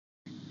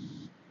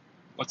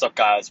What's up,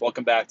 guys?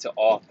 Welcome back to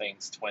All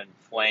Things Twin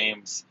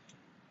Flames.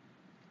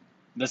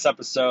 This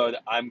episode,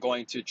 I'm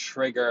going to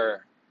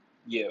trigger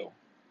you.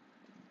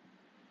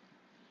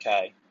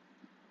 Okay.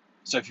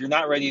 So if you're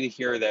not ready to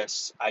hear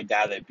this, I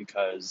doubt it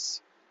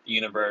because the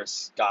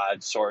universe,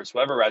 God, source,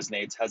 whoever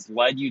resonates, has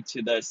led you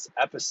to this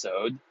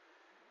episode,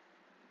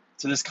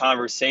 to this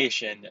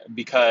conversation,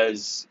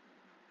 because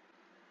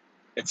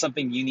it's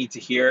something you need to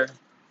hear.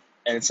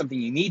 And it's something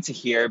you need to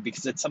hear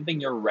because it's something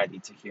you're ready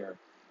to hear,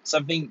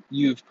 something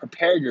you've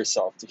prepared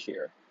yourself to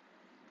hear.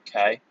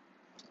 Okay.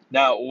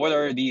 Now, what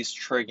are these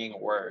triggering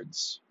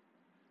words?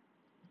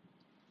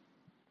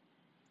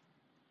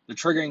 The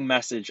triggering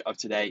message of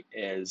today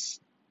is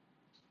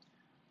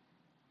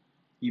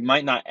you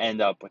might not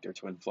end up with your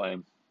twin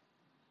flame.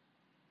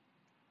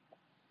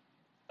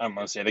 I'm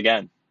going to say it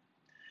again.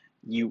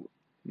 You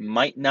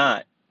might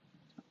not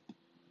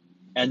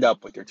end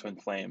up with your twin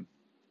flame.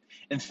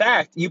 In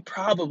fact, you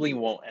probably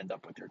won't end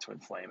up with your twin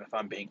flame if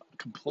I'm being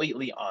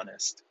completely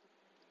honest.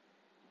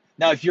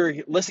 Now, if you're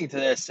listening to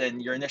this and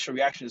your initial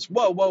reaction is,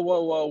 whoa, whoa,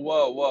 whoa, whoa,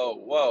 whoa, whoa,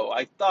 whoa,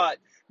 I thought,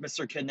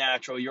 Mr. Kid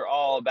Natural, you're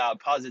all about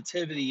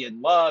positivity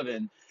and love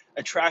and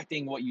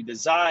attracting what you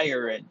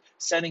desire and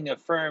setting a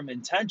firm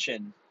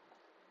intention.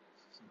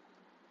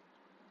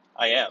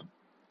 I am.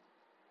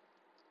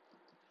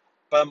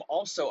 But I'm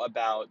also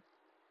about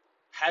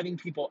having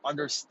people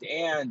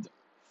understand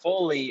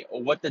fully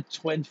what the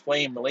twin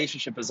flame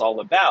relationship is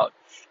all about.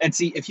 And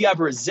see, if you have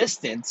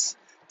resistance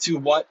to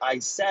what I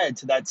said,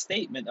 to that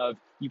statement of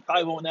you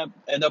probably won't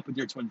end up with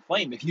your twin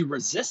flame, if you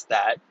resist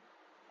that,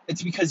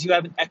 it's because you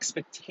have an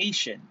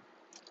expectation.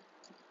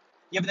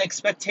 You have an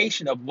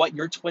expectation of what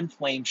your twin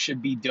flame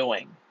should be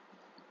doing.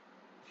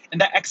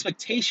 And that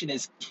expectation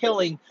is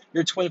killing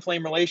your twin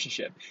flame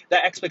relationship.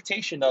 That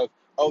expectation of,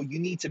 oh, you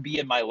need to be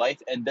in my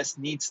life and this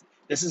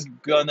is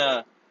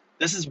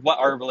what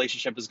our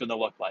relationship is gonna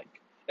look like.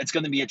 It's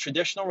gonna be a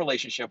traditional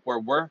relationship where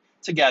we're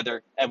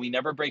together and we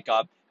never break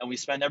up and we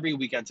spend every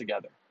weekend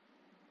together.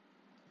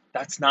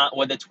 That's not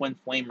what the twin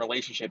flame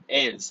relationship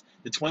is.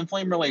 The twin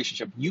flame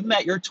relationship, you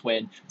met your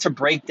twin to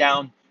break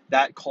down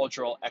that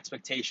cultural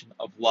expectation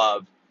of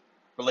love,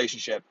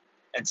 relationship,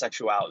 and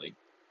sexuality.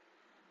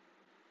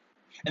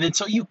 And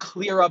until you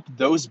clear up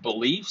those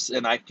beliefs,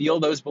 and I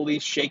feel those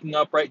beliefs shaking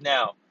up right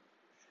now,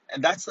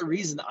 and that's the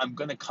reason I'm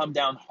going to come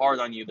down hard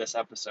on you this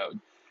episode.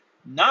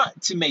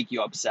 Not to make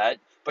you upset,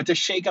 but to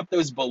shake up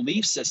those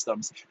belief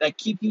systems that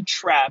keep you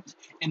trapped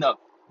in a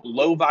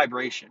low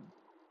vibration,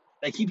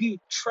 that keep you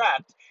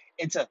trapped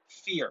into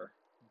fear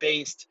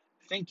based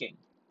thinking.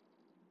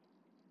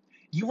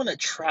 You want to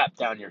trap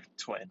down your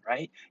twin,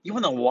 right? You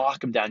want to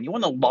lock him down. You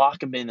want to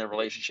lock him in a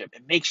relationship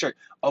and make sure,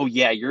 oh,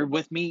 yeah, you're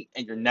with me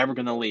and you're never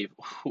going to leave.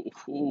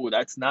 Ooh,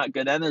 that's not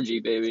good energy,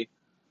 baby.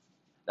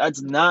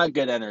 That's not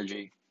good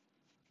energy.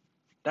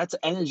 That's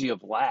energy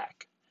of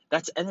lack.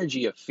 That's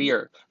energy of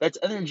fear. That's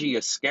energy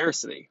of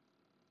scarcity.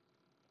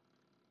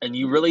 And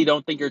you really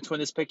don't think your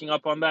twin is picking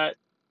up on that?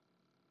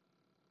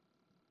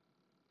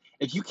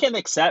 If you can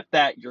accept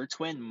that your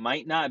twin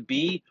might not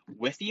be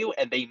with you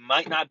and they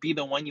might not be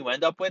the one you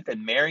end up with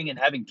and marrying and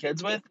having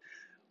kids with,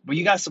 well,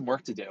 you got some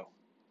work to do.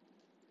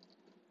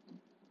 You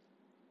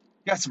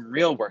got some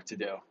real work to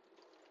do.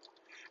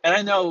 And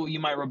I know you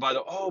might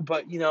rebuttal, oh,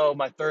 but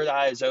my third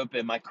eye is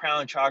open. My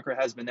crown chakra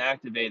has been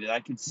activated. I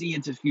can see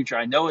into the future.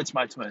 I know it's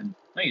my twin.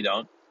 No, you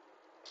don't.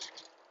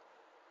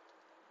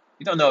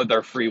 You don't know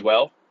their free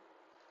will.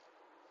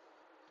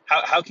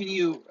 How can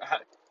you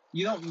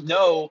don't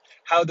know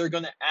how they're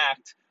going to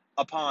act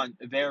upon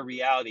their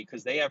reality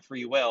because they have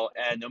free will.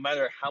 And no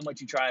matter how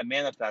much you try to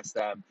manifest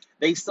them,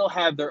 they still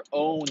have their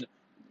own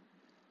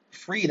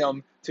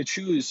freedom to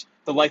choose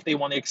the life they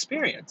want to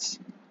experience.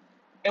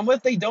 And what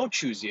if they don't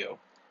choose you?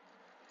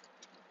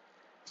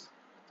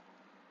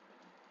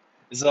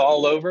 Is it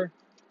all over?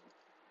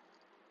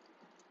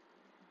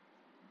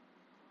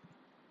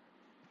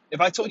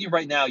 If I told you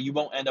right now you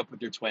won't end up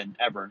with your twin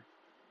ever,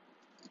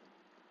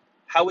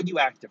 how would you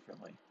act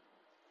differently?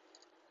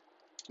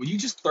 Would you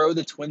just throw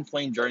the twin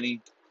flame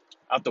journey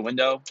out the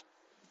window?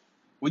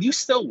 Would you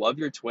still love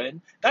your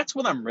twin? That's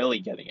what I'm really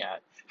getting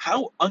at.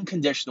 How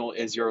unconditional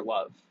is your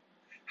love?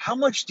 How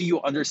much do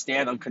you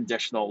understand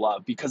unconditional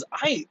love? Because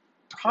I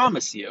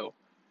promise you,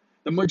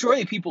 the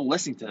majority of people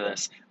listening to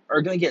this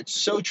are going to get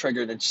so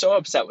triggered and so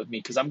upset with me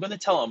because I'm going to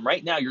tell them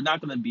right now you're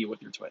not going to be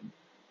with your twin.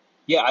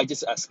 Yeah, I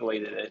just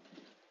escalated it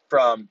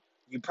from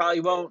you probably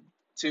won't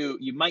to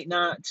you might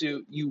not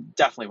to you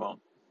definitely won't.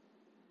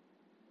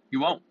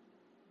 You won't.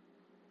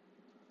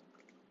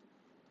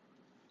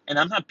 And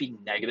I'm not being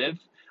negative.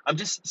 I'm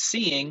just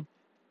seeing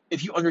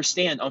if you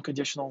understand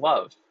unconditional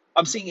love.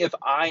 I'm seeing if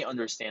I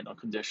understand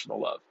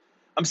unconditional love.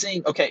 I'm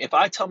saying, okay, if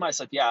I tell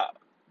myself, yeah,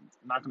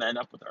 I'm not going to end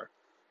up with her,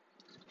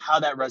 how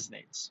that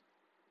resonates,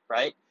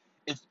 right?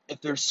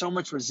 If there's so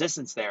much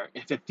resistance there,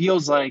 if it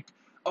feels like,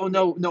 oh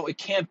no, no, it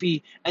can't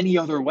be any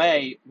other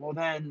way, well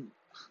then,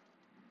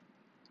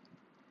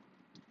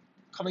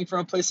 coming from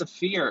a place of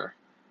fear,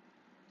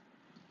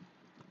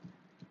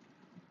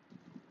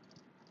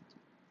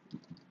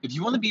 if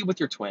you want to be with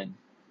your twin,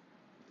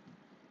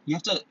 You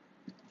have to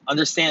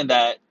understand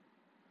that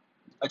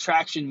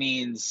attraction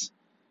means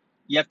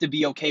you have to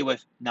be okay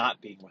with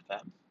not being with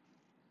them.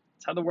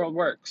 That's how the world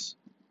works.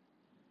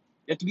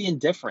 You have to be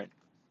indifferent.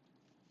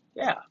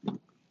 Yeah,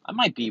 I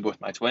might be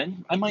with my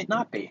twin, I might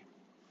not be.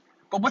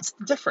 But what's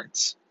the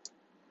difference?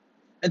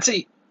 And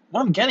see,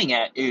 what I'm getting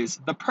at is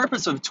the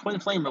purpose of a twin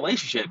flame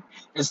relationship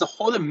is to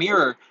hold a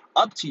mirror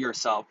up to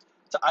yourself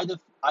to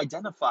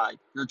identify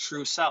your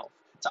true self,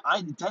 to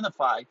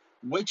identify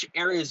which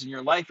areas in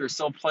your life you're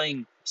still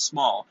playing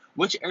small,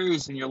 which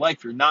areas in your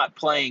life you're not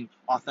playing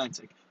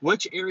authentic,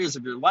 which areas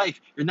of your life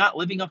you're not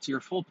living up to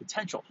your full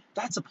potential.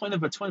 That's the point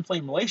of a twin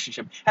flame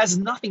relationship. It has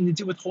nothing to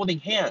do with holding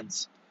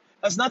hands.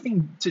 It has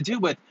nothing to do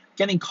with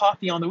getting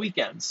coffee on the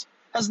weekends.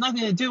 It has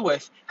nothing to do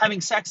with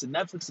having sex and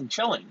Netflix and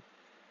chilling.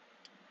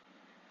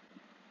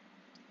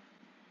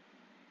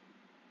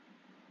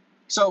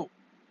 So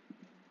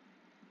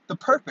the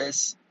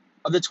purpose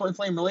of the twin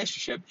flame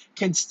relationship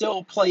can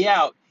still play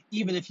out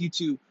even if you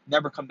two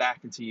never come back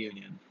into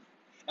union.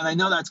 And I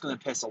know that's going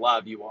to piss a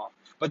lot of you off,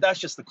 but that's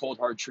just the cold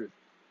hard truth.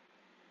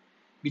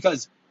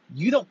 Because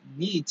you don't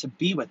need to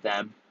be with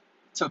them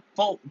to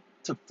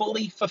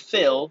fully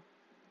fulfill,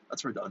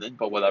 that's redundant,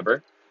 but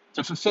whatever,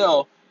 to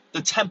fulfill the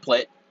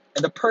template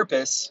and the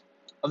purpose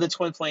of the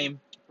twin flame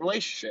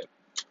relationship.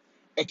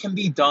 It can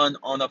be done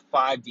on a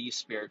 5D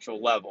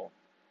spiritual level.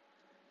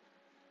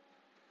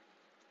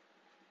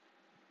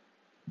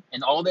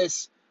 And all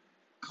this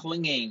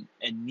clinging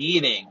and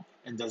needing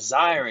and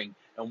desiring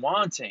and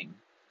wanting,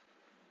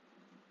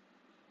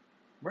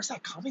 where's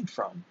that coming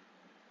from?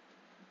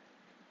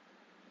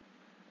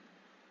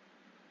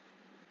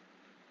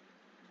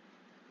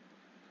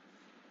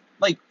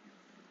 Like,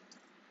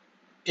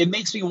 it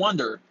makes me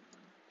wonder,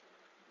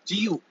 do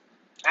you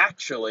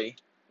actually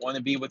want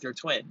to be with your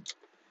twin?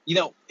 You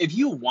know, if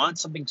you want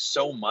something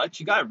so much,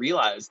 you got to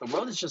realize the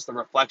world is just a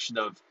reflection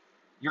of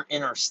your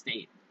inner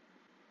state.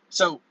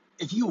 So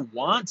if you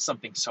want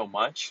something so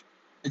much,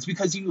 it's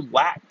because you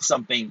lack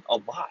something a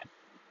lot,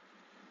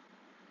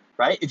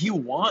 right? If you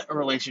want a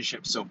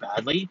relationship so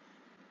badly,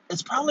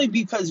 it's probably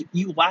because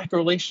you lack a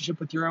relationship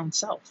with your own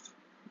self.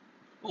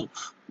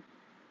 Oof,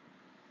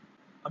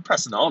 I'm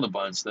pressing all the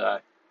buttons today.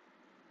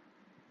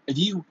 If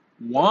you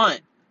want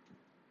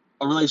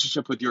a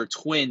relationship with your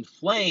twin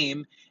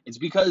flame, it's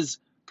because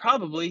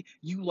probably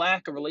you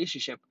lack a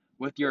relationship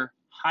with your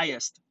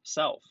highest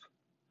self.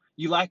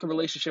 You lack a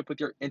relationship with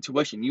your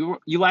intuition. You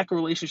lack a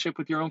relationship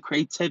with your own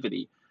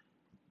creativity.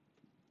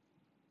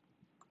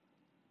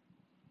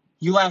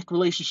 You lack a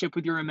relationship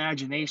with your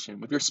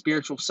imagination, with your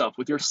spiritual self,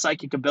 with your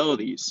psychic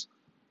abilities.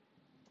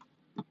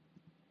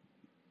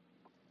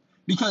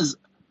 Because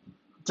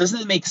doesn't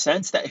it make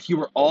sense that if you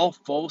were all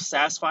full,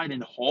 satisfied,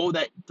 and whole,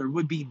 that there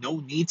would be no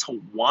need to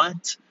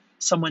want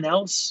someone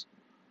else?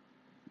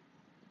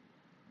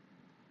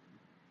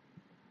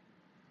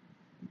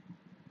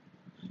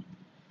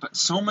 But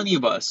so many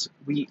of us,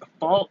 we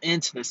fall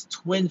into this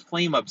twin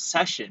flame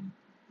obsession.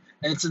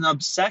 And it's an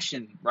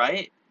obsession,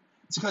 right?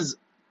 It's because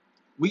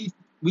we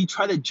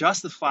try to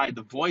justify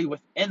the void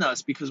within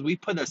us because we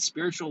put a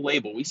spiritual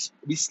label. We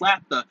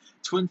slap the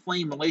twin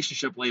flame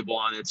relationship label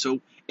on it. So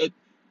it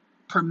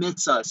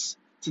permits us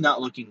to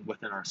not looking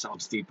within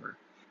ourselves deeper.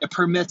 It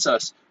permits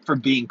us from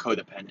being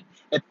codependent.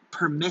 It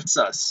permits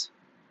us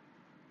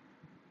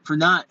for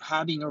not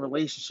having a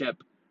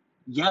relationship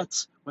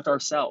yet with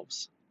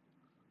ourselves.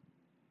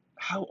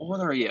 How old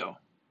are you?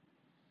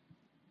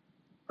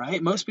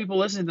 Right? Most people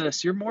listening to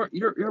this,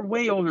 you're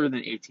way older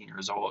than 18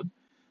 years old.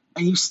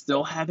 And you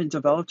still haven't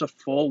developed a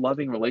full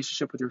loving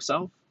relationship with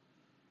yourself?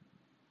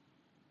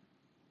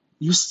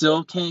 You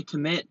still can't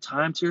commit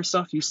time to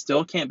yourself? You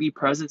still can't be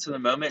present to the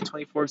moment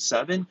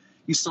 24/7?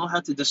 You still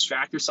have to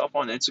distract yourself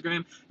on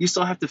Instagram? You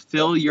still have to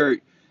fill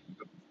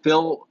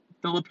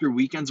up your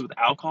weekends with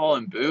alcohol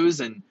and booze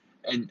and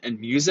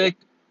music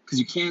because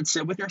you can't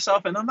sit with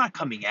yourself? And I'm not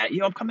coming at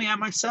you, I'm coming at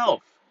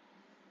myself.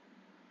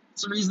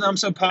 It's the reason I'm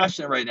so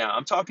passionate right now.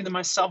 I'm talking to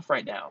myself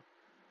right now.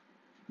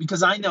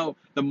 Because I know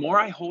the more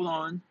I hold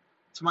on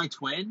to my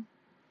twin,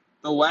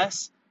 the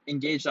less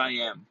engaged I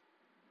am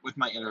with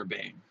my inner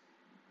being.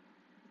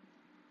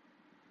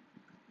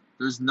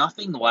 There's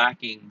nothing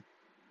lacking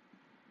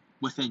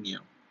within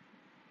you.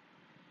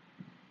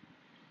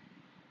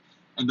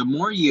 And the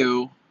more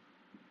you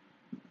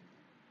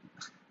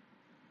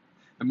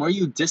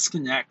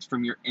disconnect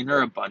from your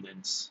inner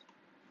abundance,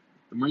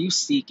 the more you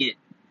seek it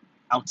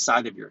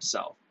outside of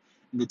yourself.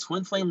 And the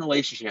twin flame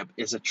relationship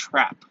is a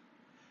trap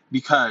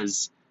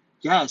because,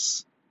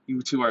 yes,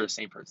 you two are the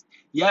same person.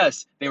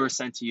 Yes, they were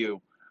sent to you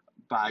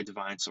by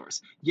divine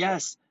source.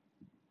 Yes,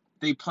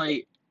 they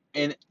play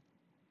a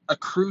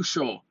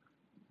crucial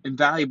and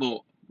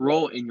valuable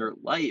role in your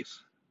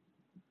life.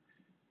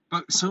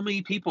 But so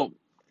many people,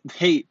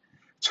 they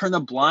turn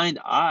a blind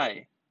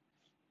eye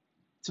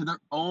to their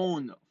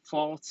own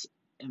faults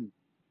and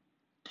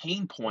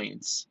pain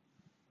points,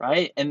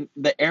 right? And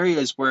the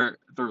areas where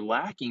they're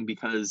lacking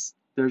because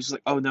they're just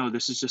like, oh no,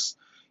 this is just,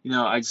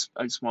 I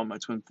just want my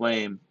twin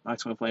flame. My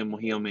twin flame will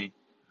heal me.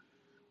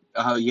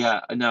 Oh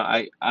yeah, no,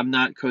 I'm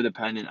not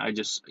codependent. I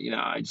just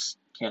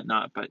can't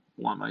not but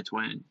want my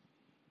twin.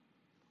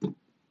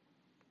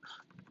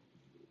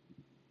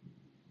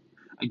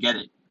 I get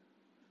it.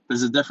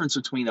 There's a difference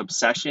between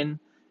obsession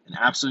and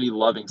absolutely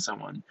loving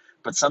someone.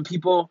 But some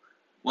people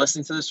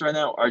listening to this right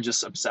now are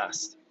just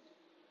obsessed.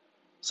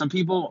 Some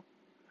people,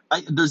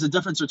 there's a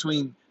difference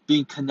between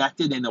being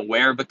connected and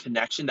aware of a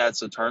connection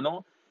that's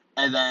eternal,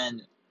 and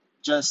then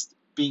just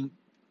being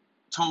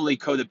totally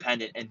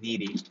codependent and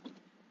needy.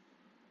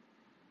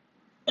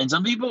 And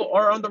some people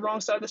are on the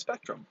wrong side of the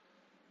spectrum.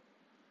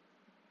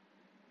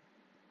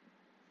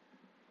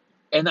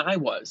 And I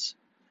was.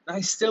 And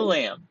I still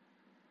am.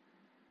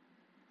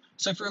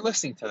 So if you're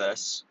listening to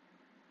this,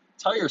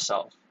 tell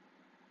yourself,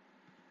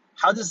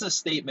 how does this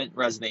statement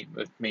resonate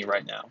with me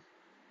right now?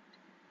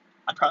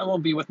 I probably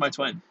won't be with my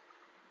twin.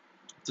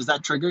 Does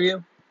that trigger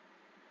you?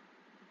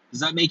 Does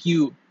that make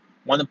you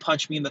want to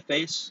punch me in the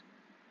face?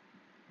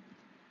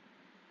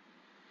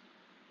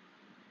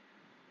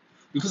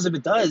 Because if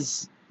it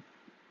does,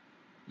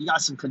 you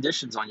got some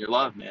conditions on your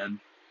love, man.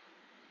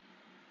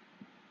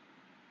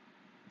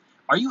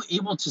 Are you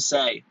able to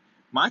say,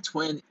 my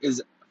twin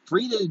is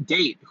free to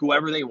date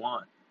whoever they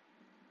want?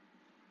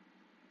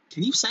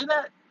 Can you say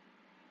that?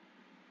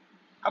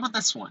 How about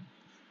this one?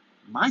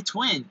 My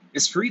twin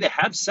is free to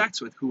have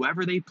sex with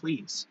whoever they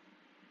please.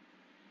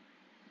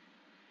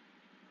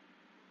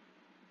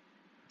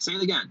 Say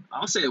it again.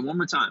 I'll say it one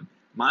more time.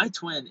 My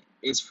twin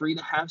is free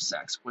to have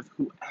sex with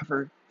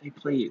whoever they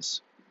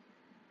please.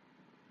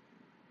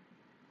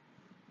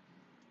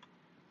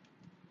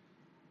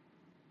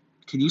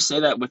 Can you say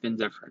that with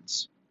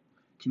indifference?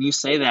 Can you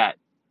say that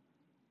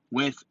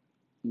with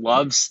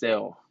love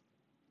still?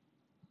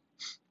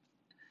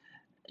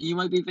 You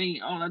might be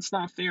thinking, "Oh, that's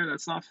not fair.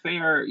 That's not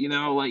fair."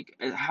 Like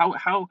how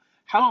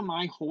am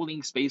I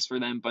holding space for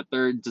them, but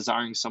they're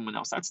desiring someone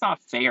else? That's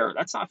not fair.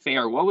 That's not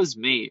fair. What was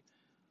me?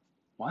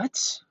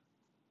 What?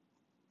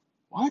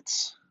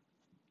 What?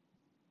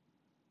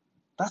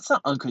 That's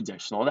not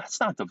unconditional. That's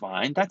not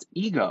divine. That's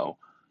ego.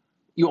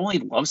 You only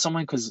love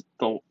someone because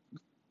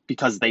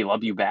they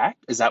love you back?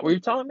 Is that what you're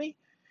telling me?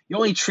 You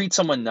only treat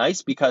someone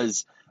nice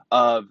because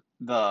of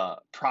the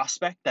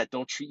prospect that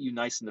they'll treat you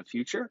nice in the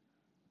future?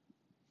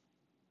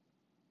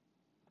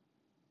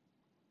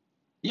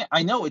 Yeah,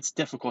 I know it's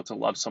difficult to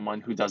love someone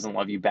who doesn't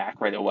love you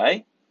back right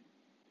away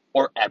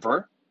or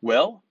ever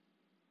will,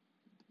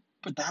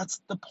 but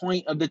that's the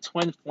point of the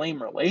twin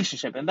flame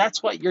relationship, and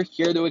that's what you're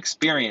here to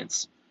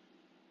experience.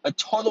 A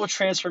total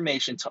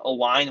transformation to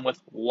align with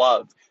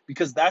love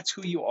because that's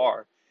who you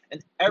are.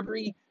 And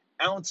every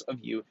ounce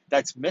of you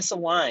that's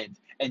misaligned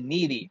and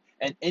needy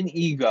and in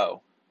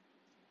ego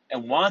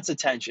and wants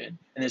attention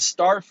and is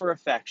starved for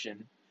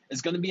affection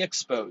is going to be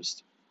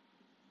exposed.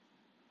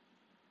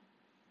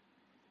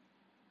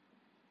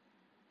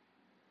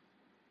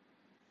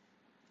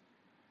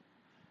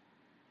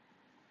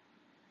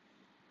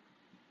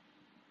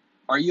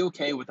 Are you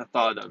okay with the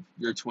thought of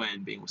your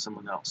twin being with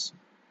someone else?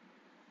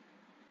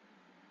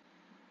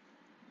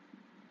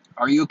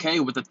 Are you okay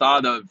with the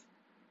thought of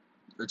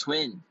your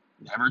twin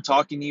never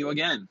talking to you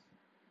again?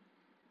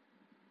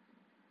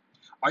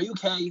 Are you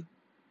okay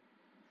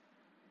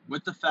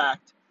with the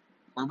fact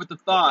or with the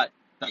thought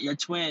that your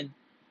twin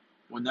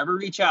will never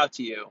reach out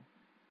to you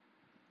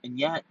and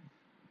yet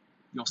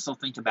you'll still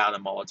think about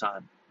him all the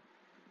time?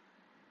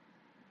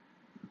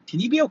 Can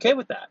you be okay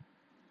with that?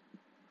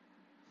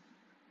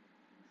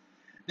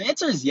 The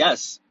answer is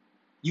yes.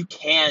 You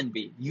can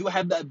be. You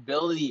have the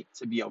ability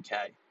to be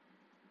okay.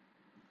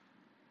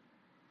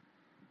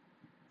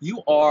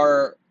 You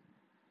are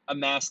a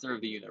master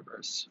of the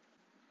universe.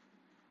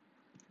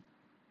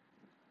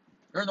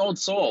 You're an old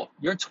soul.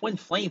 You're a twin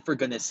flame, for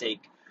goodness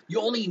sake.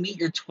 You only meet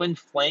your twin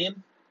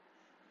flame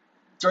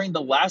during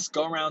the last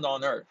go round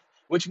on Earth,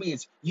 which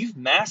means you've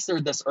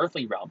mastered this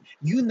earthly realm.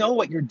 You know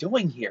what you're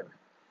doing here.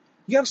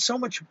 You have so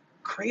much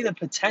creative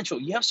potential.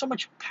 You have so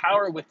much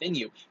power within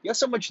you. You have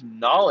so much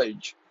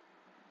knowledge.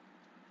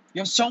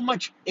 You have so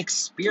much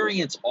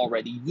experience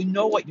already. You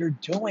know what you're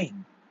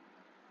doing.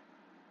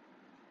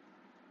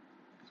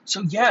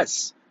 So,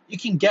 yes, you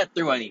can get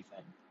through anything.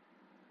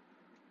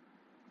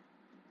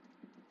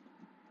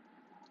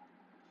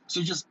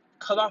 So, just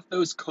cut off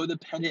those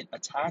codependent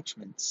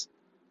attachments.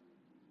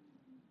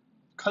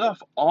 Cut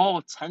off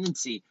all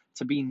tendency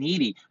to be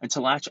needy and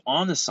to latch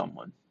onto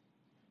someone.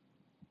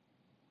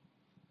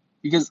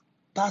 Because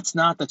that's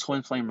not the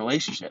twin flame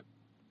relationship.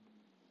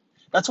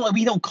 That's why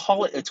we don't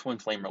call it a twin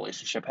flame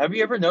relationship. Have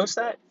you ever noticed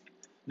that?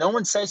 No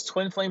one says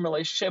twin flame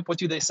relationship. What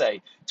do they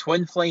say?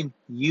 Twin flame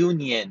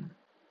union.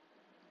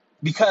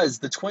 Because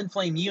the twin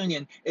flame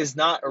union is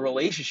not a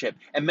relationship.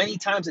 And many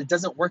times it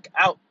doesn't work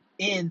out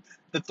in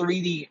the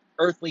 3D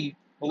earthly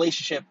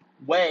relationship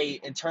way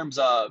in terms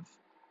of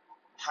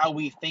how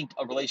we think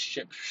a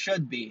relationship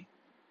should be.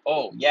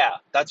 Oh, yeah,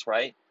 that's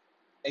right.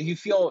 And you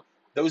feel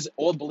those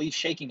old beliefs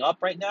shaking up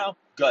right now?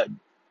 Good.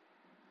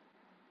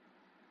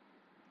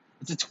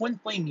 It's a twin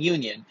flame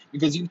union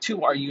because you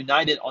two are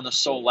united on a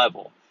soul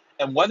level.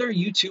 And whether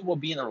you two will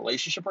be in a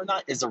relationship or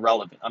not is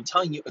irrelevant. I'm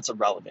telling you, it's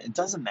irrelevant. It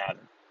doesn't matter.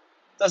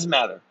 It doesn't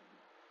matter.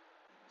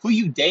 Who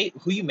you date,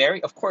 who you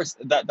marry, of course,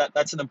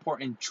 that's an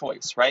important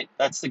choice, right?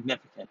 That's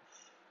significant.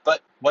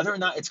 But whether or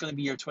not it's going to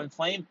be your twin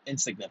flame,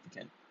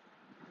 insignificant.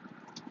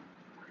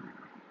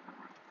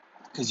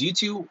 Because you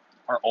two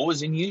are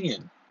always in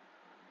union.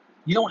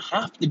 You don't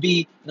have to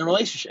be in a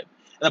relationship.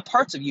 And the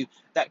parts of you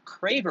that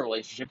crave a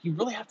relationship, you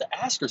really have to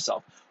ask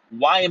yourself,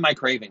 why am I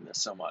craving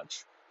this so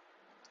much?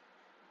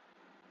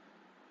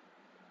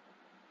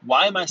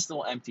 Why am I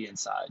still empty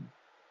inside?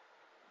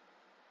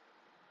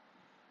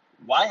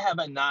 Why have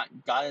I not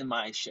gotten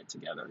my shit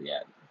together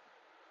yet?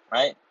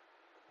 Right?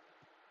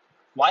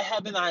 Why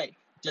haven't I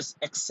just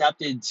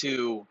accepted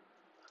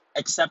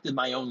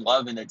my own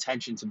love and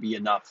attention to be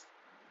enough?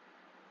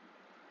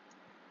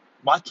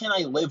 Why can't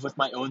I live with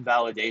my own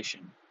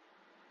validation?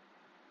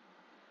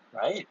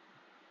 Right?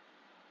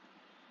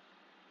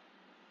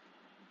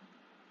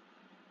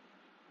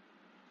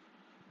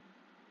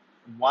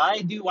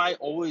 Why do I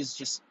always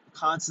just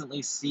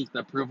constantly seek the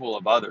approval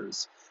of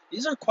others?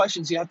 These are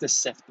questions you have to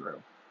sift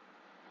through.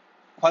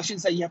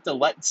 Questions that you have to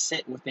let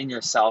sit within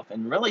yourself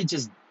and really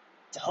just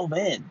delve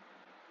in.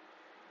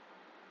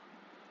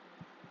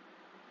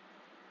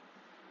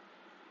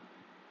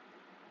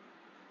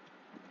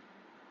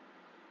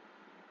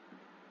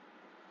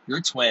 Your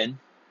twin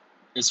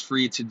is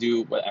free to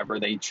do whatever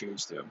they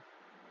choose to.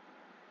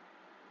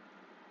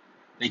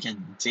 They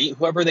can date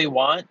whoever they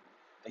want,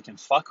 they can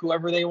fuck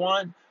whoever they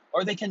want,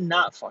 or they can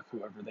not fuck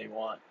whoever they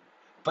want.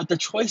 But the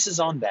choice is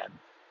on them.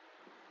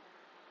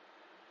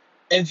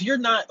 If you're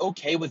not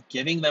okay with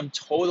giving them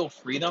total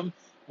freedom,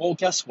 well,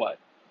 guess what?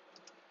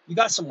 You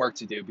got some work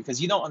to do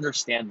because you don't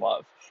understand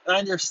love. And I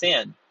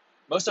understand.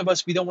 Most of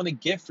us, we don't want to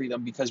give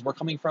freedom because we're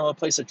coming from a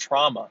place of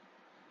trauma.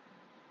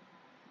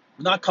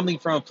 We're not coming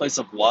from a place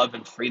of love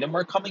and freedom.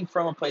 We're coming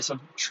from a place of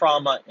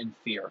trauma and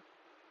fear.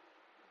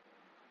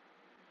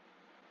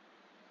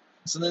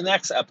 So in the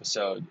next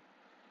episode,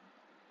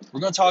 we're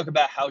going to talk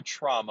about how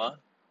trauma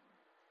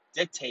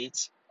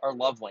dictates our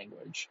love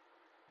language,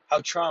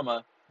 how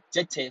trauma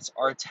dictates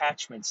our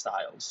attachment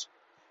styles,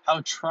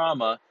 how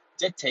trauma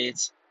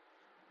dictates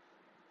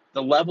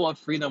the level of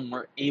freedom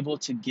we're able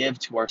to give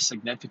to our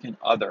significant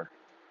other.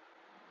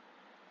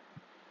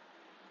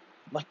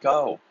 Let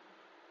go.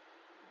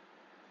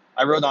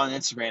 I wrote on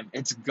Instagram,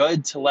 it's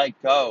good to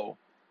let go.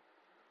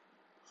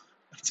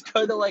 It's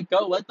good to let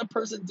go. Let the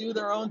person do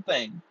their own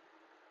thing.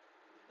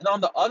 And on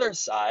the other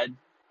side,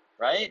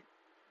 right,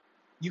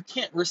 you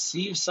can't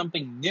receive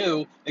something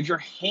new if your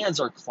hands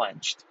are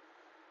clenched,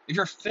 if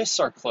your fists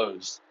are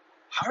closed.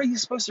 How are you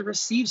supposed to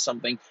receive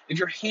something if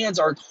your hands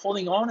are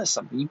holding on to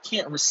something? You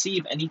can't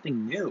receive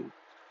anything new.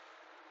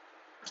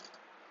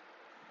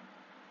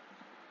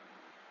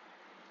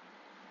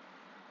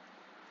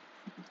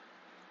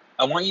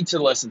 I want you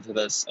to listen to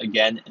this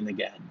again and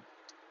again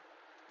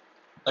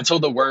until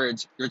the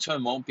words, your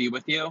twin won't be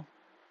with you,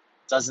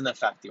 doesn't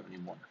affect you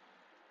anymore.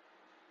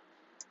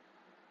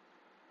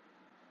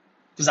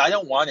 Because I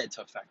don't want it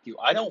to affect you.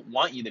 I don't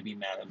want you to be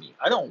mad at me.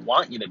 I don't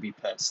want you to be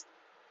pissed.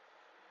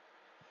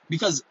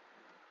 Because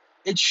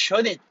it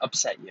shouldn't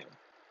upset you.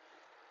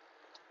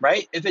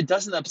 Right? If it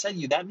doesn't upset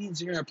you, that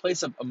means you're in a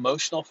place of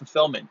emotional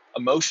fulfillment,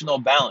 emotional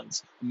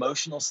balance,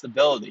 emotional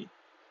stability.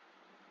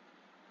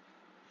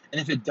 And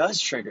if it does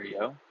trigger you,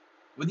 well,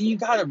 then you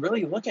got to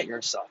really look at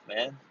yourself,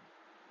 man.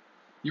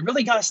 You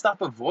really got to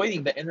stop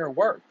avoiding the inner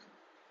work.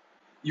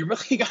 You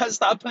really got to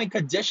stop putting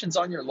conditions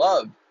on your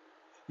love.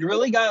 You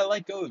really got to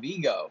let go of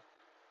ego.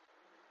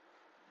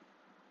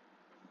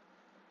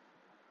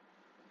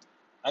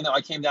 I know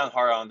I came down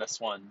hard on this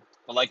one,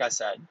 but like I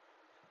said,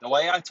 the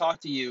way I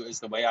talk to you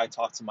is the way I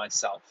talk to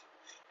myself.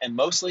 And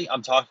mostly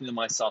I'm talking to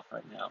myself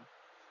right now.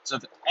 So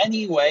if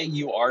any way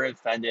you are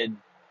offended,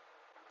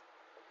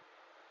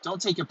 don't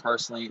take it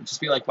personally.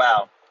 Just be like,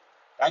 wow,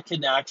 that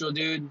Kid Natural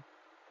dude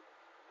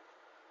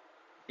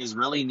is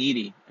really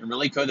needy and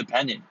really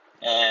codependent.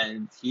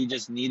 And he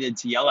just needed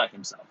to yell at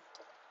himself.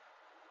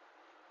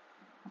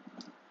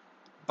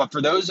 But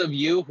for those of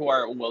you who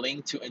are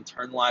willing to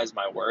internalize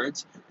my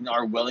words and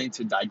are willing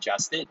to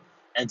digest it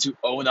and to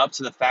own up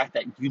to the fact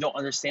that you don't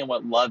understand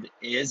what love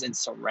is and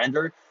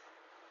surrender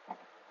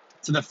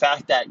to the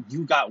fact that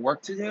you got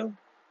work to do,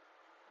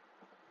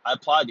 I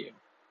applaud you.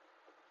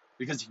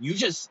 Because you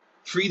just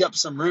freed up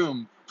some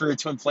room for your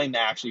twin flame to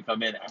actually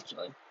come in,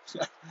 actually.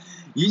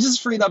 You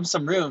just freed up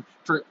some room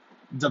for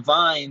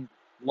divine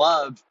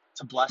love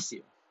to bless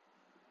you.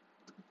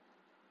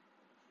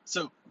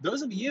 So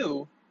those of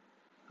you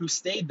who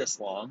stayed this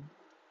long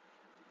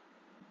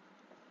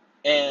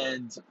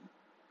and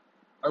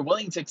are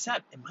willing to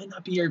accept it might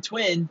not be your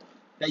twin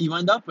that you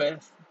end up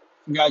with,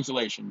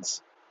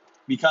 congratulations.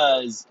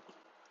 Because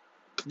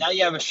now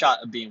you have a shot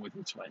of being with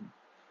your twin.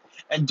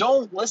 And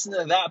don't listen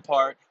to that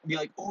part and be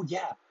like, oh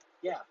yeah,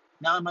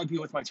 now I might be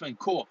with my twin.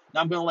 Cool.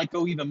 Now I'm going to let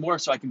go even more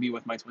so I can be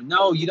with my twin.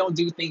 No, you don't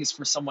do things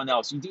for someone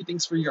else. You do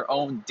things for your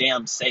own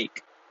damn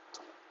sake.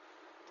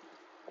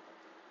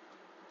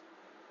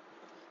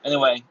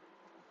 Anyway,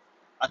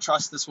 I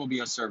trust this will be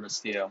of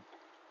service to you.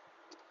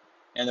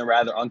 in a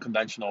rather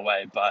unconventional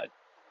way. But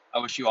I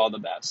wish you all the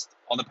best,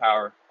 all the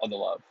power, all the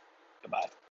love. Goodbye.